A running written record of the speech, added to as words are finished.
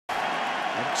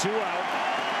And 2 out.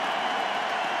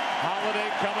 Holiday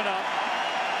coming up.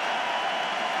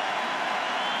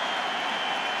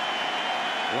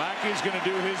 Lackey's going to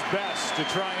do his best to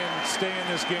try and stay in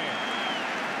this game.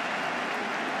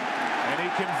 And he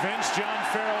convinced John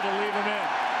Farrell to leave him in.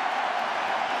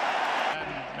 And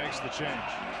makes the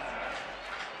change.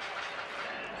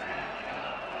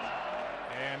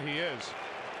 And he is.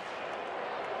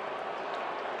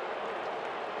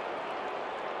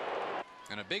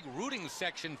 And a big rooting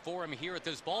section for him here at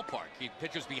this ballpark. He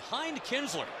pitches behind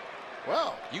Kinsler.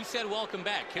 Well, you said welcome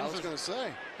back. I was going to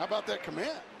say, how about that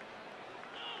command?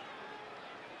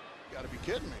 You got to be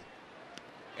kidding me.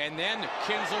 And then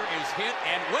Kinsler is hit,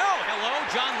 and well, hello,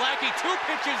 John Lackey, 2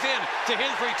 pitches in to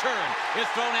his return, is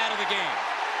thrown out of the game.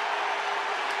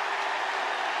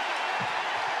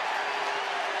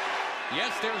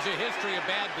 Yes, there's a history of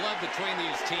bad blood between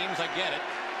these teams. I get it.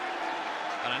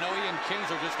 And I know Ian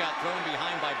Kinsler just got thrown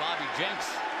behind by Bobby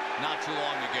Jenks not too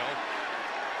long ago.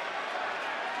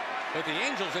 But the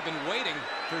Angels have been waiting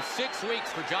for 6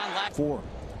 weeks for John Lackey. 4,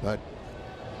 but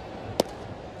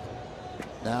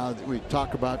now we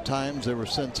talk about times there was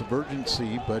a sense of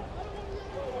urgency, but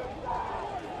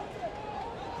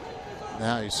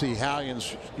now you see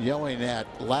Hallion's yelling at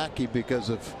Lackey because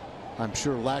of, I'm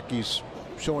sure Lackey's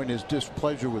showing his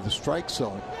displeasure with the strike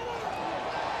zone.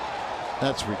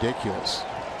 That's ridiculous.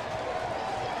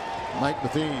 Mike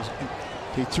Matheny,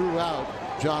 he threw out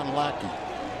John Lackey.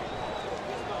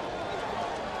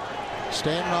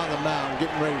 Standing on the mound,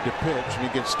 getting ready to pitch, and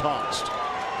he gets tossed.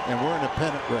 And we're in a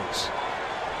pennant race.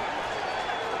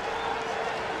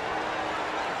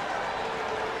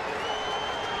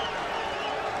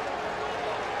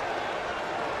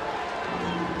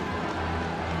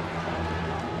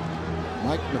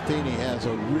 Mike Matheny has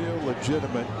a real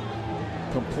legitimate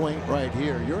complaint right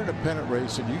here. You're in a pennant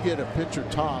race and you get a pitcher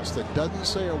toss that doesn't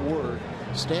say a word,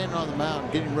 standing on the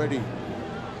mound getting ready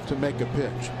to make a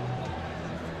pitch.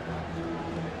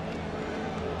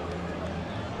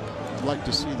 I'd like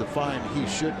to see the fine he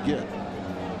should get.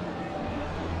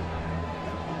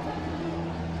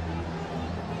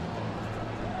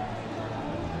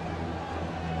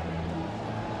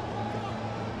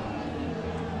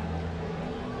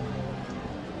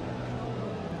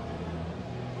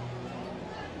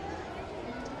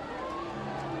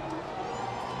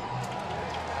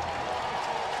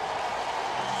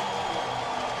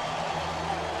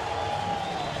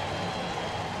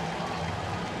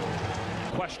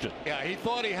 Question. Yeah, he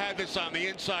thought he had this on the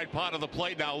inside part of the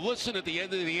plate. Now listen at the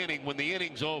end of the inning when the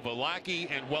inning's over. Lackey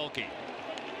and Welke.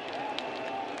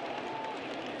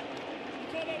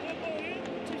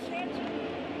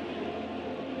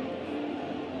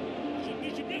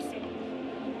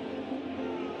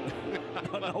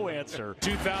 No answer.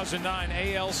 2009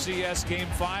 ALCS Game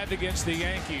 5 against the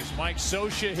Yankees. Mike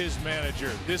Scioscia, his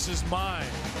manager. This is mine.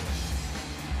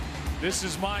 This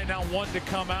is mine. Now one to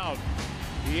come out.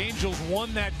 The Angels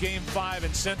won that Game 5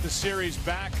 and sent the series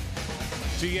back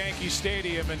to Yankee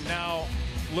Stadium, and now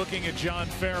looking at John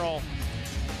Farrell,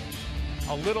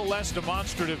 a little less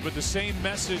demonstrative, but the same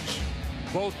message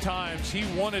both times. He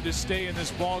wanted to stay in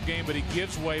this ball game, but he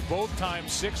gives way both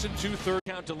times. 6 2/3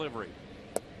 Count delivery.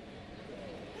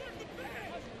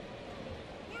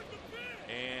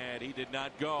 And he did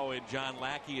not go, and John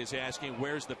Lackey is asking,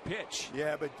 where's the pitch?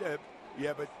 Yeah, but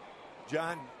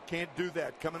John can't do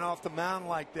that. Coming off the mound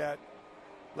like that,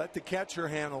 let the catcher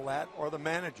handle that or the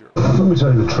manager. Let me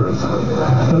tell you the truth.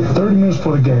 30 minutes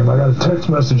before the game, I got a text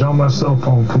message on my cell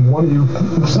phone from one of you,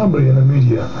 somebody in the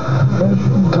media,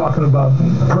 talking about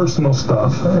personal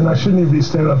stuff, and I shouldn't even be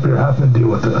standing up here having to deal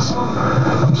with this.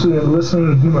 I'm sitting there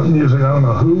listening to music. I don't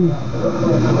know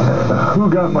who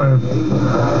got my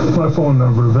phone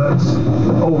number. That's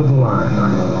over the line.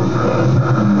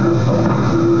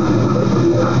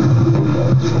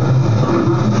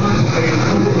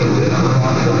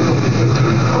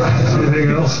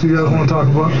 Anything else you guys want to talk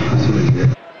about?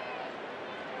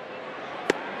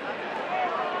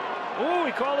 Ooh,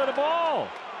 he called it a ball.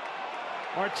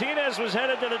 Martinez was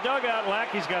headed to the dugout.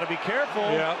 Lackey's got to be careful.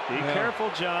 Yeah, be careful,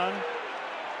 John.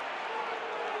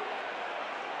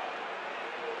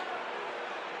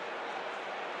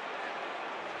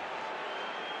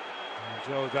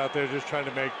 Joe's out there just trying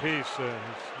to make peace.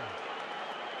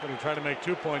 He's trying to make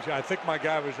 2 points. I think my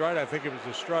guy was right. I think it was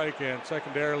a strike, and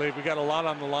secondarily, we got a lot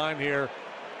on the line here.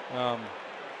 Runners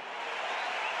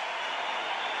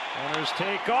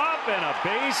take off, and a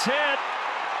base hit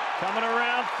coming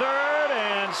around third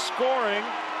and scoring.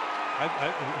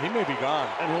 He may be gone.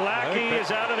 And Lackey is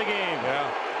out of the game. Yeah.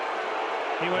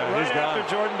 He went right after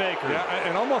Jordan Baker. Yeah,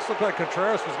 it almost looked like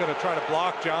Contreras was going to try to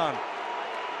block John.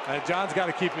 John's got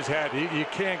to keep his head. You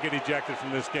can't get ejected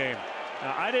from this game.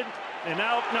 I didn't. And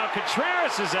now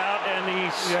Contreras is out, and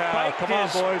he spiked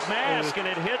his mask, and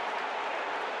it hit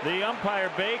the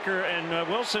umpire Baker. And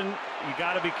Wilson, you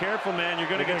got to be careful, man. You're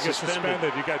going to get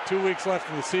suspended. You got 2 weeks left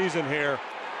in the season here.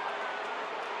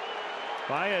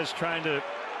 Baez trying to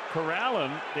corral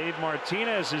him. Dave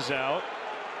Martinez is out.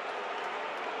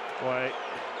 Boy,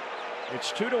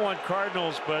 it's 2-1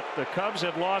 Cardinals, but the Cubs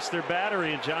have lost their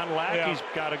battery, and John Lackey's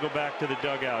got to go back to the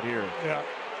dugout here. Yeah.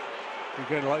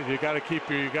 You got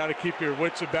to keep your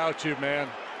wits about you, man.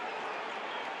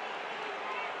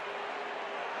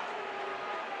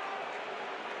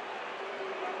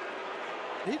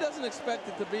 He doesn't expect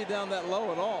it to be down that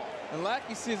low at all. And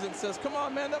Lackey sees it and says, come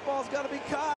on, man, that ball's got to be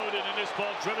caught. And this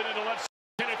ball driven into left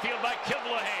center field by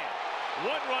Kiblahan.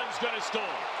 1 run's going to score.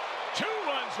 2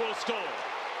 runs will score.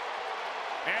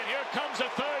 And here comes a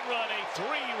 3rd run, a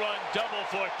 3-run double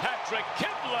for Patrick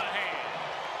Kiblahan.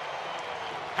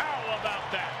 How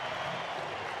about that?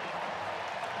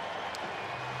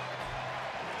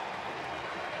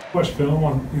 Watch film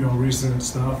on recent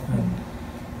stuff and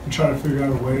try to figure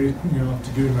out a way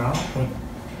to get him out. But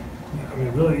I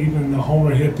mean, really, even the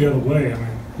homer hit the other way. I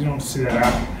mean, you don't see that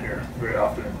happen here very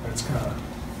often. It's kind of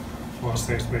one of those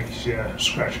things that make you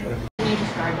scratch your head. Can you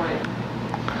describe what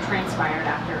transpired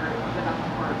after the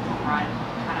Betancourt home run?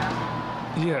 Kind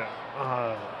of. Yeah.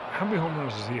 How many home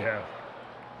runs does he have?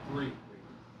 3.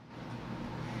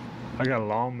 I got a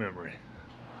long memory.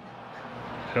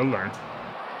 He'll learn.